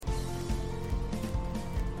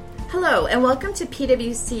Hello, and welcome to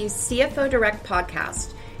PwC's CFO Direct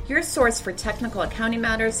podcast, your source for technical accounting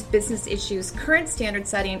matters, business issues, current standard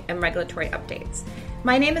setting, and regulatory updates.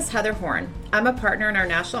 My name is Heather Horn. I'm a partner in our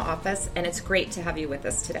national office, and it's great to have you with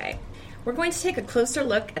us today. We're going to take a closer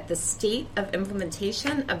look at the state of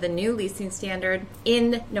implementation of the new leasing standard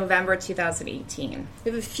in November 2018.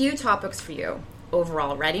 We have a few topics for you.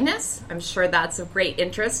 Overall readiness, I'm sure that's of great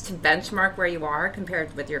interest to benchmark where you are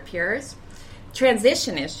compared with your peers.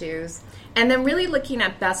 Transition issues, and then really looking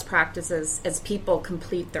at best practices as people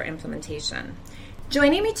complete their implementation.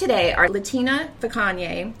 Joining me today are Latina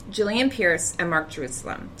Vicanye, Jillian Pierce, and Mark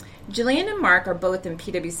Jerusalem. Jillian and Mark are both in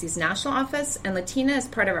PwC's national office, and Latina is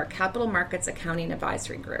part of our Capital Markets Accounting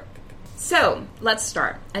Advisory Group. So, let's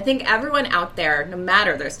start. I think everyone out there, no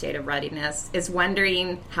matter their state of readiness, is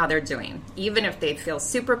wondering how they're doing. Even if they feel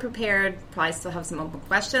super prepared, probably still have some open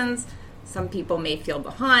questions. Some people may feel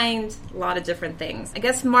behind, a lot of different things. I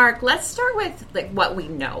guess, Mark, let's start with what we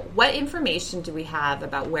know. What information do we have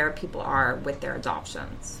about where people are with their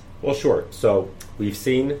adoptions? Well, sure. So we've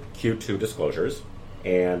seen Q2 disclosures,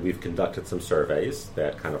 and we've conducted some surveys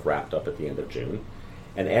that kind of wrapped up at the end of June.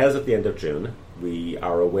 And as of the end of June, we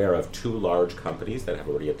are aware of 2 large companies that have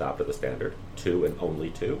already adopted the standard, 2 and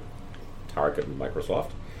only 2, Target and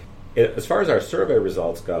Microsoft. As far as our survey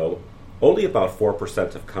results go, only about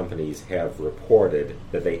 4% of companies have reported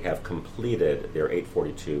that they have completed their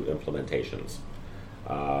 842 implementations.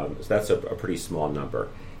 So that's a pretty small number.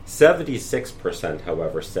 76%,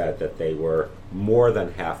 however, said that they were more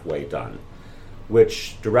than halfway done,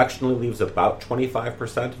 which directionally leaves about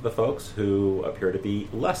 25% of the folks who appear to be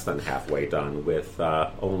less than halfway done with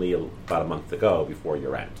only about a month to go before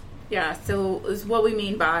year end. Yeah, so is what we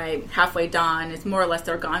mean by halfway done is more or less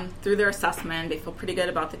they're gone through their assessment. They feel pretty good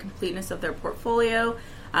about the completeness of their portfolio.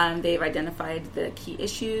 They've identified the key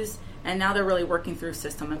issues, and now they're really working through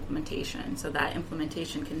system implementation. So that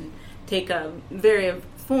implementation can take a variety of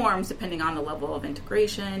forms depending on the level of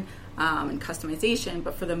integration and customization.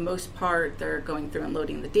 But for the most part, they're going through and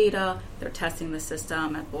loading the data. They're testing the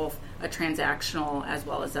system at both a transactional as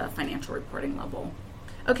well as a financial reporting level.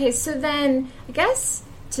 Okay, so then I guess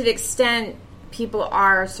to the extent people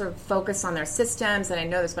are sort of focused on their systems, and I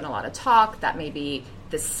know there's been a lot of talk that maybe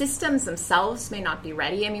the systems themselves may not be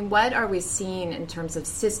ready. I mean, what are we seeing in terms of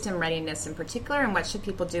system readiness in particular, and what should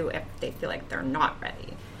people do if they feel like they're not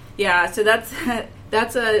ready? Yeah, so that's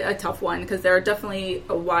a tough one because there are definitely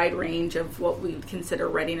a wide range of what we would consider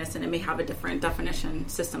readiness, and it may have a different definition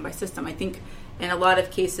system by system. I think in a lot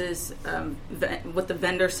of cases with the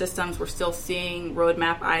vendor systems, we're still seeing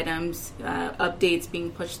roadmap items, updates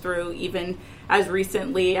being pushed through even as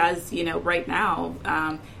recently as right now,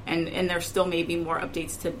 and there still may be more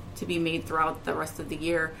updates to be made throughout the rest of the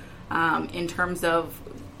year. In terms of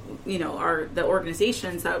the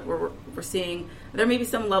organizations that we're seeing, there may be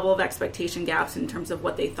some level of expectation gaps in terms of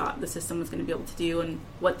what they thought the system was going to be able to do and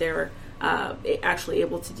what they're actually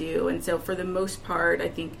able to do. And so for the most part, I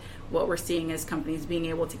think what we're seeing is companies being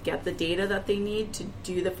able to get the data that they need to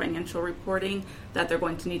do the financial reporting that they're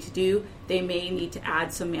going to need to do. They may need to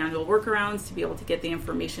add some manual workarounds to be able to get the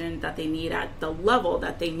information that they need at the level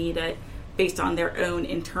that they need it based on their own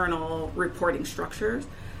internal reporting structures.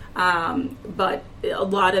 But a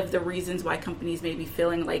lot of the reasons why companies may be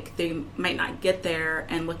feeling like they might not get there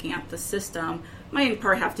and looking at the system might in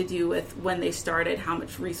part have to do with when they started, how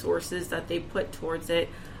much resources that they put towards it,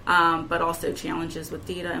 but also challenges with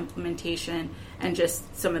data implementation and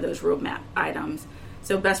just some of those roadmap items.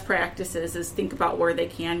 So best practices is think about where they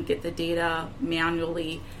can get the data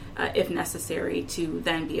manually if necessary to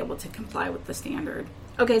then be able to comply with the standard.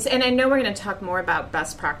 Okay, so, and I know we're going to talk more about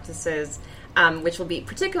best practices, which will be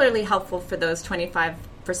particularly helpful for those 25%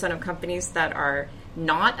 of companies that are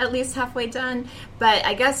not at least halfway done. But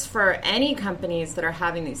I guess for any companies that are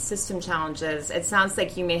having these system challenges, it sounds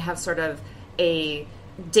like you may have sort of a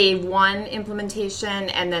day one implementation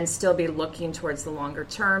and then still be looking towards the longer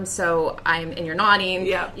term. So and you're nodding.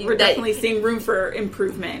 Yeah, we're definitely seeing room for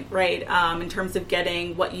improvement, right? In terms of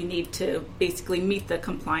getting what you need to basically meet the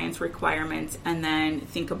compliance requirements and then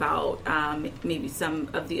think about maybe some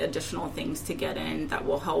of the additional things to get in that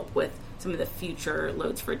will help with some of the future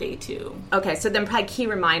loads for day 2. Okay, so then probably key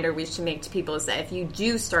reminder we should make to people is that if you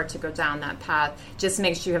do start to go down that path, just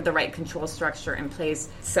make sure you have the right control structure in place.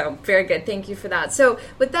 So very good. Thank you for that. So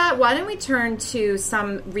with that, why don't we turn to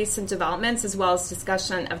some recent developments as well as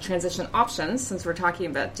discussion of transition options, since we're talking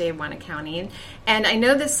about day 1 accounting. And I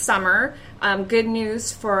know this summer, good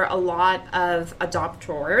news for a lot of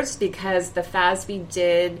adopters because the FASB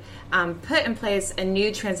did put in place a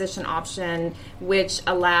new transition option which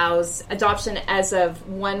allows adoption as of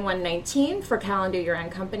 1/1/19 for calendar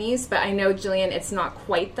year-end companies, but I know, Jillian, it's not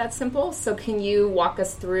quite that simple. So can you walk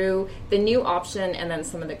us through the new option and then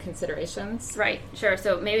some of the considerations? Right, sure.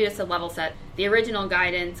 So maybe just a level set. The original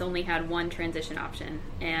guidance only had one transition option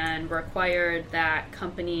and required that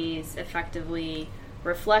companies effectively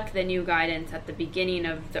reflect the new guidance at the beginning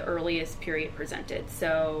of the earliest period presented.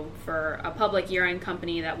 So for a public year-end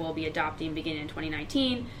company that will be adopting beginning in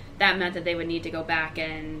 2019, that meant that they would need to go back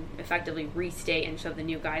and effectively restate and show the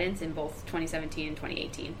new guidance in both 2017 and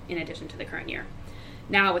 2018, in addition to the current year.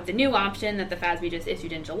 Now, with the new option that the FASB just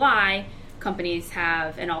issued in July, companies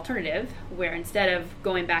have an alternative where instead of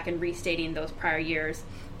going back and restating those prior years,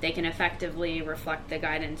 they can effectively reflect the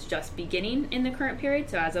guidance just beginning in the current period,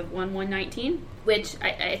 so as of 1/1/19, which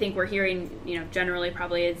I think we're hearing, generally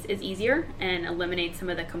probably is easier and eliminates some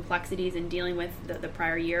of the complexities in dealing with the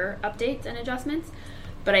prior year updates and adjustments.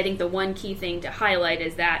 But I think the one key thing to highlight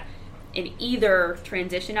is that in either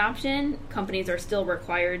transition option, companies are still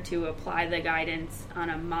required to apply the guidance on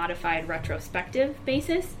a modified retrospective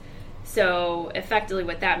basis. So effectively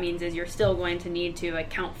what that means is you're still going to need to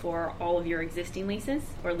account for all of your existing leases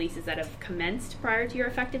or leases that have commenced prior to your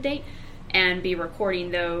effective date and be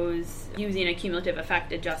recording those using a cumulative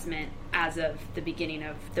effect adjustment as of the beginning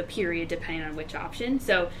of the period, depending on which option.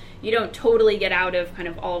 So you don't totally get out of kind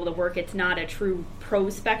of all of the work. It's not a true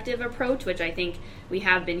prospective approach, which I think we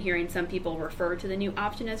have been hearing some people refer to the new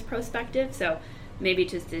option as prospective. So maybe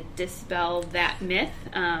just to dispel that myth,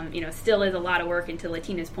 still is a lot of work. And to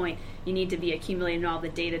Latina's point, you need to be accumulating all the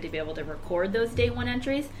data to be able to record those day one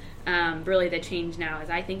entries. Really the change now, as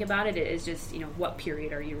I think about it, is just, what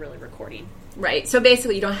period are you really recording? Right. So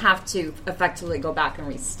basically you don't have to effectively go back and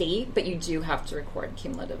restate, but you do have to record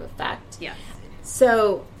cumulative effect. Yes.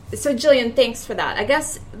 So Jillian, thanks for that. I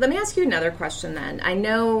guess, let me ask you another question then. I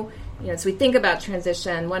know, as we think about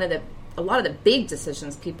transition, a lot of the big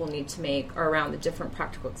decisions people need to make are around the different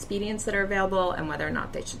practical expedients that are available and whether or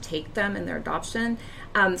not they should take them in their adoption.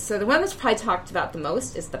 So the one that's probably talked about the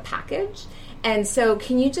most is the package. And so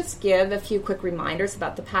can you just give a few quick reminders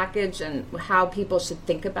about the package and how people should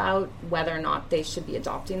think about whether or not they should be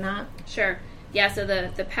adopting that? Sure. Yeah, so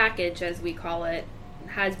the package, as we call it,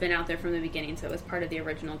 has been out there from the beginning, so it was part of the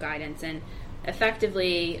original guidance, and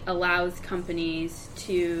effectively allows companies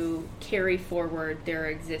to carry forward their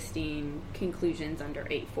existing conclusions under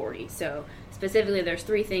 840. So specifically, there's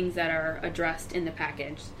 3 things that are addressed in the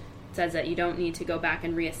package. It says that you don't need to go back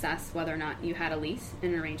and reassess whether or not you had a lease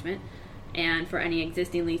in an arrangement. And for any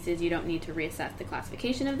existing leases, you don't need to reassess the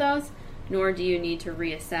classification of those, nor do you need to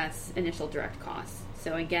reassess initial direct costs.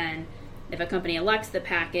 So again, if a company elects the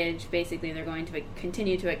package, basically they're going to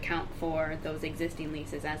continue to account for those existing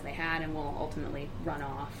leases as they had and will ultimately run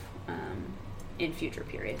off in future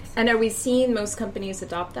periods. And are we seeing most companies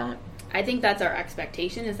adopt that? I think that's our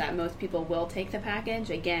expectation, is that most people will take the package.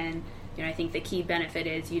 Again, I think the key benefit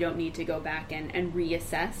is you don't need to go back and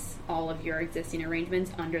reassess all of your existing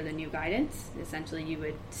arrangements under the new guidance. Essentially, you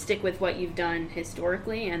would stick with what you've done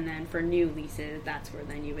historically, and then for new leases, that's where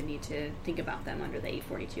then you would need to think about them under the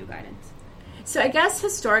 842 guidance. So I guess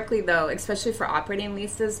historically, though, especially for operating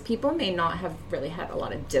leases, people may not have really had a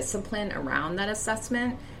lot of discipline around that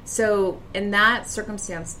assessment. So in that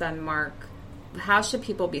circumstance, then, Mark, how should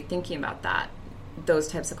people be thinking about those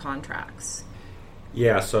types of contracts?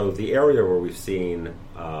 Yeah, so the area where we've seen,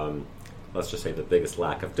 let's just say, the biggest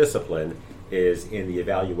lack of discipline is in the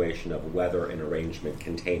evaluation of whether an arrangement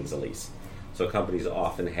contains a lease. So companies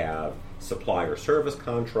often have supplier service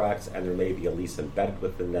contracts, and there may be a lease embedded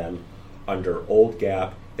within them. Under old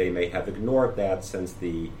GAAP, they may have ignored that since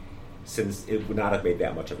it would not have made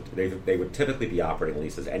that much of it. They would typically be operating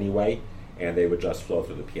leases anyway, and they would just flow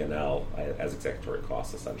through the P&L as executory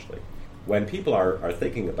costs, essentially. When people are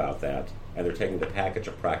thinking about that, and they're taking the package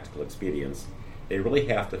of practical expedients, they really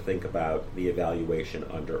have to think about the evaluation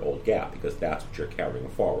under old GAAP, because that's what you're carrying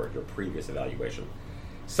forward, your previous evaluation.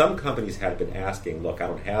 Some companies have been asking, look, I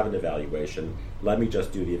don't have an evaluation, let me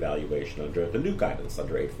just do the evaluation under the new guidance,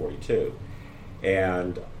 under 842.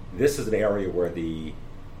 And this is an area where the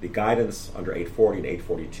guidance under 840 and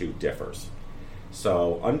 842 differs.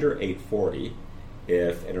 So under 840,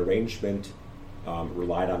 if an arrangement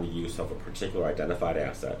relied on the use of a particular identified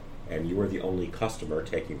asset, and you were the only customer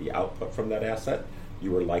taking the output from that asset,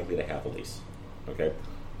 you were likely to have a lease. Okay.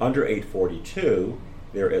 Under 842,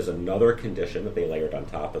 there is another condition that they layered on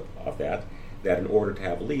top of that in order to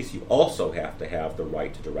have a lease, you also have to have the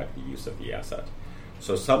right to direct the use of the asset.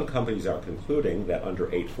 So some companies are concluding that under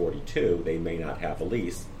 842, they may not have a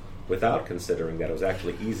lease, without considering that it was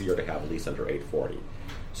actually easier to have a lease under 840.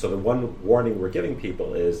 So the one warning we're giving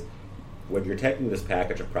people is, when you're taking this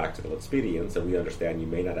package of practical expedients, and we understand you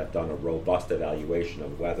may not have done a robust evaluation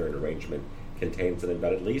of whether an arrangement contains an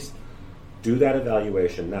embedded lease, do that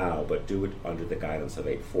evaluation now, but do it under the guidance of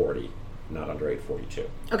 840, not under 842.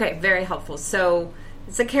 Okay, very helpful. So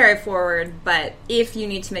it's a carry forward, but if you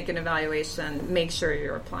need to make an evaluation, make sure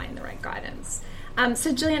you're applying the right guidance.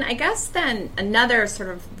 So Jillian, I guess then another sort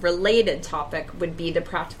of related topic would be the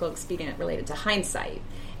practical expedient related to hindsight.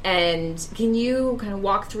 And can you kind of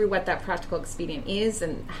walk through what that practical expedient is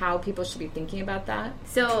and how people should be thinking about that?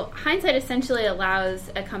 So hindsight essentially allows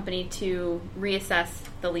a company to reassess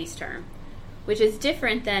the lease term, which is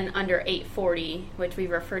different than under 840, which we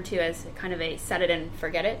refer to as kind of a set it and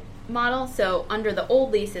forget it model. So under the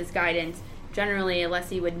old leases guidance, generally a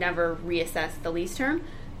lessee would never reassess the lease term.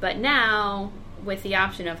 But now, with the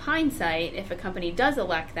option of hindsight, if a company does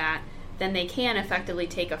elect that, then they can effectively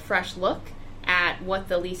take a fresh look at what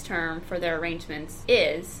the lease term for their arrangements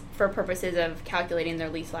is for purposes of calculating their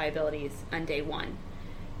lease liabilities on day one.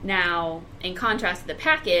 Now, in contrast to the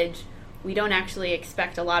package, we don't actually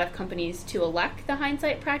expect a lot of companies to elect the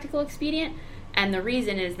hindsight practical expedient, and the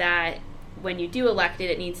reason is that when you do elect it,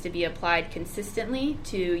 it needs to be applied consistently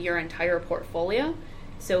to your entire portfolio.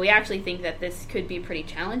 So we actually think that this could be pretty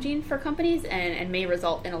challenging for companies and may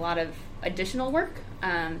result in a lot of additional work.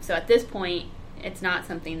 So at this point, it's not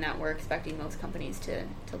something that we're expecting most companies to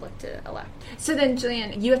look to elect. So then,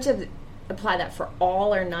 Jillian, you have to apply that for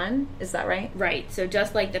all or none, is that right? Right. So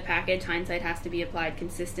just like the package, hindsight has to be applied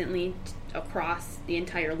consistently across the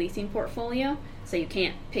entire leasing portfolio. So you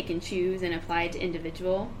can't pick and choose and apply it to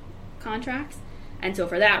individual contracts. And so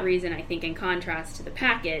for that reason, I think in contrast to the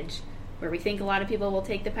package, where we think a lot of people will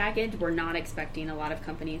take the package, we're not expecting a lot of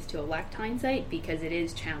companies to elect hindsight because it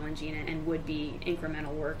is challenging and would be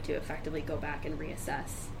incremental work to effectively go back and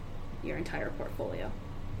reassess your entire portfolio.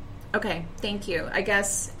 Okay, thank you. I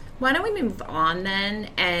guess, why don't we move on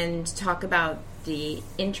then and talk about the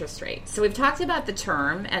interest rate. So we've talked about the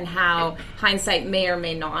term and how hindsight may or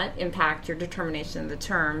may not impact your determination of the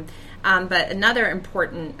term. But another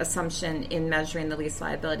important assumption in measuring the lease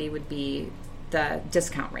liability would be the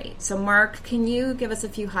discount rate. So Mark, can you give us a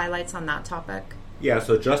few highlights on that topic? Yeah,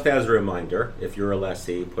 so just as a reminder, if you're a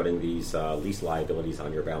lessee putting these lease liabilities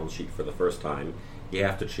on your balance sheet for the first time, you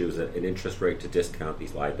have to choose an interest rate to discount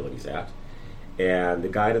these liabilities at. And the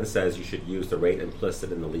guidance says you should use the rate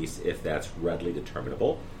implicit in the lease if that's readily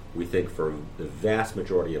determinable. We think for the vast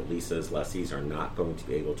majority of leases, lessees are not going to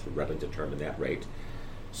be able to readily determine that rate.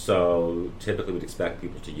 So typically we'd expect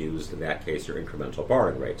people to use, in that case, your incremental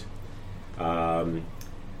borrowing rate.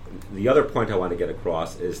 The other point I want to get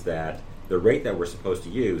across is that the rate that we're supposed to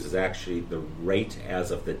use is actually the rate as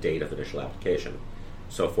of the date of initial application.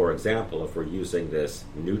 So, for example, if we're using this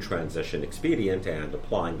new transition expedient and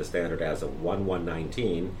applying the standard as of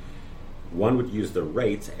 1/1/19, one would use the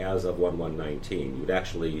rates as of 1/1/19. You would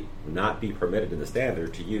actually not be permitted in the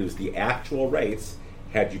standard to use the actual rates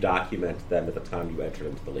had you documented them at the time you entered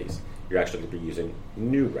into the lease. You're actually going to be using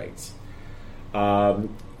new rates.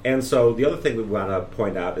 And so the other thing we want to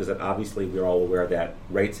point out is that obviously we're all aware that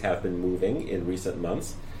rates have been moving in recent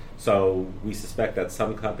months. So we suspect that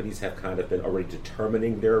some companies have kind of been already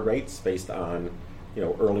determining their rates based on,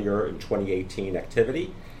 earlier in 2018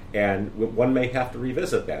 activity. And one may have to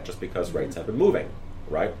revisit that just because rates have been moving,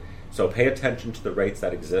 right? So pay attention to the rates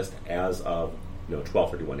that exist as of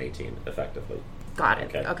 12/31/18 effectively. Got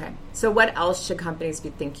it. Okay. So what else should companies be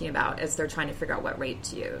thinking about as they're trying to figure out what rate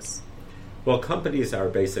to use? Well, companies are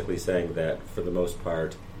basically saying that, for the most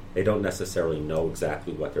part, they don't necessarily know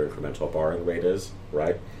exactly what their incremental borrowing rate is,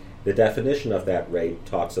 right? The definition of that rate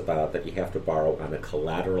talks about that you have to borrow on a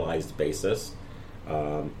collateralized basis,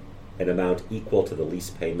 an amount equal to the lease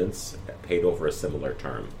payments paid over a similar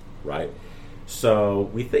term, right? So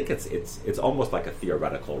we think it's almost like a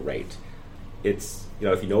theoretical rate. It's,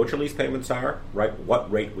 if you know what your lease payments are, right,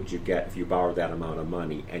 what rate would you get if you borrowed that amount of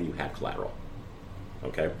money and you had collateral,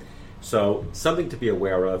 okay? So something to be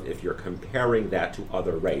aware of if you're comparing that to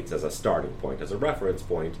other rates as a starting point, as a reference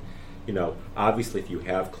point. Obviously if you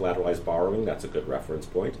have collateralized borrowing, that's a good reference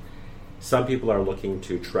point. Some people are looking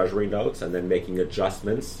to treasury notes and then making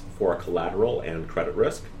adjustments for collateral and credit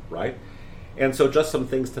risk, right? And so just some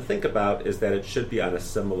things to think about is that it should be on a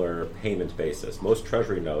similar payment basis. Most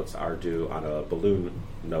treasury notes are due on a balloon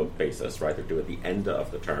note basis, right? They're due at the end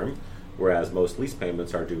of the term, whereas most lease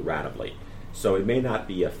payments are due ratably. So it may not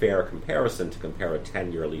be a fair comparison to compare a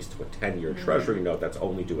 10-year lease to a 10-year treasury note that's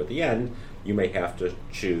only due at the end. You may have to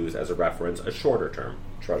choose as a reference a shorter-term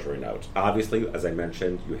treasury note. Obviously, as I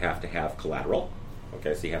mentioned, you have to have collateral.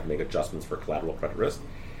 Okay, so you have to make adjustments for collateral credit risk.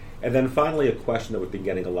 And then finally, a question that we've been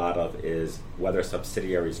getting a lot of is whether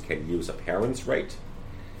subsidiaries can use a parent's rate.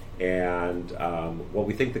 And what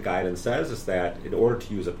we think the guidance says is that in order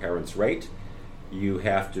to use a parent's rate, you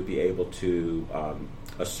have to be able to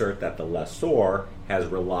assert that the lessor has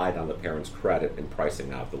relied on the parent's credit in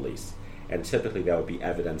pricing out the lease. And typically that would be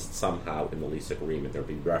evidenced somehow in the lease agreement. There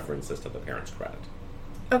would be references to the parent's credit.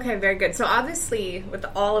 Okay, very good. So obviously, with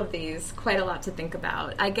all of these, quite a lot to think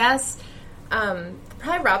about. I guess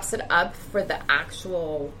probably wraps it up for the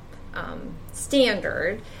actual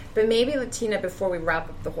standard. But maybe, Latina, before we wrap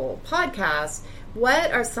up the whole podcast,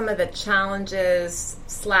 what are some of the challenges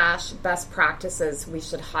 / best practices we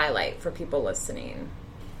should highlight for people listening?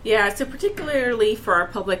 Yeah, so particularly for our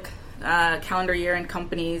public calendar year and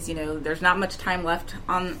companies, there's not much time left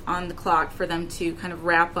on the clock for them to kind of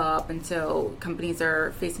wrap up, and so companies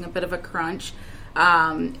are facing a bit of a crunch.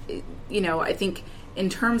 I think in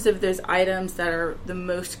terms of those items that are the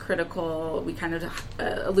most critical, we kind of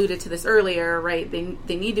alluded to this earlier, right?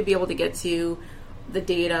 They need to be able to get to the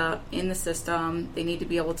data in the system. They need to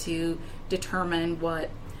be able to determine what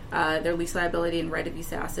their lease liability and right of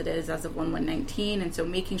use asset is as of 1/1/19, and so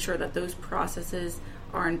making sure that those processes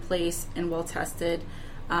are in place and well tested.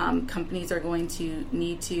 Companies are going to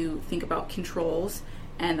need to think about controls,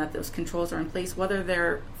 and that those controls are in place, whether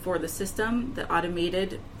they're for the system, the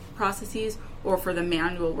automated processes, or for the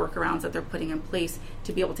manual workarounds that they're putting in place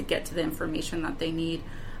to be able to get to the information that they need.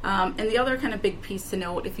 And the other kind of big piece to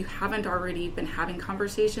note, if you haven't already been having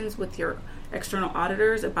conversations with your external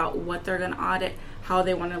auditors about what they're going to audit, how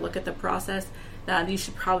they want to look at the process, you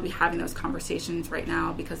should probably be having those conversations right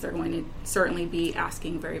now, because they're going to certainly be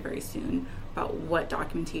asking very, very soon about what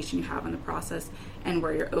documentation you have in the process and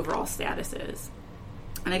where your overall status is.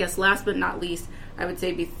 And I guess last but not least, I would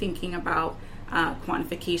say be thinking about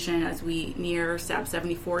quantification as we near SAB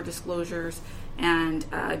 74 disclosures and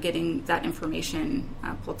getting that information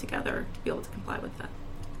pulled together to be able to comply with that.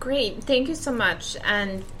 Great. Thank you so much.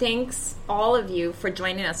 And thanks all of you for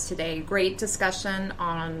joining us today. Great discussion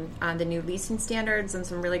on the new leasing standards and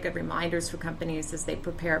some really good reminders for companies as they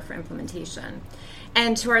prepare for implementation.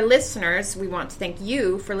 And to our listeners, we want to thank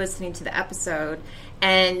you for listening to the episode.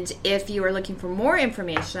 And if you are looking for more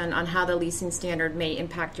information on how the leasing standard may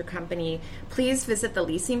impact your company, please visit the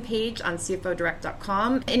leasing page on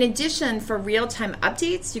cfodirect.com. In addition, for real-time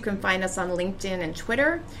updates, you can find us on LinkedIn and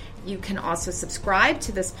Twitter. You can also subscribe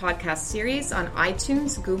to this podcast series on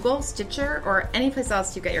iTunes, Google, Stitcher, or any place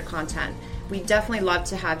else you get your content. We definitely love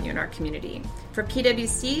to have you in our community. For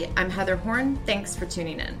PwC, I'm Heather Horn. Thanks for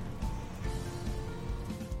tuning in.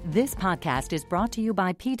 This podcast is brought to you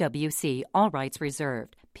by PwC, all rights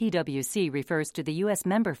reserved. PwC refers to the U.S.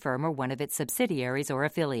 member firm or one of its subsidiaries or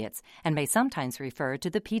affiliates, and may sometimes refer to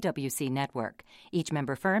the PwC network. Each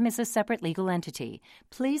member firm is a separate legal entity.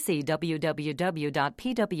 Please see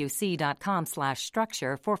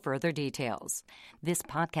www.pwc.com/structure for further details. This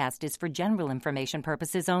podcast is for general information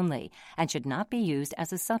purposes only and should not be used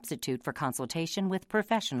as a substitute for consultation with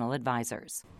professional advisors.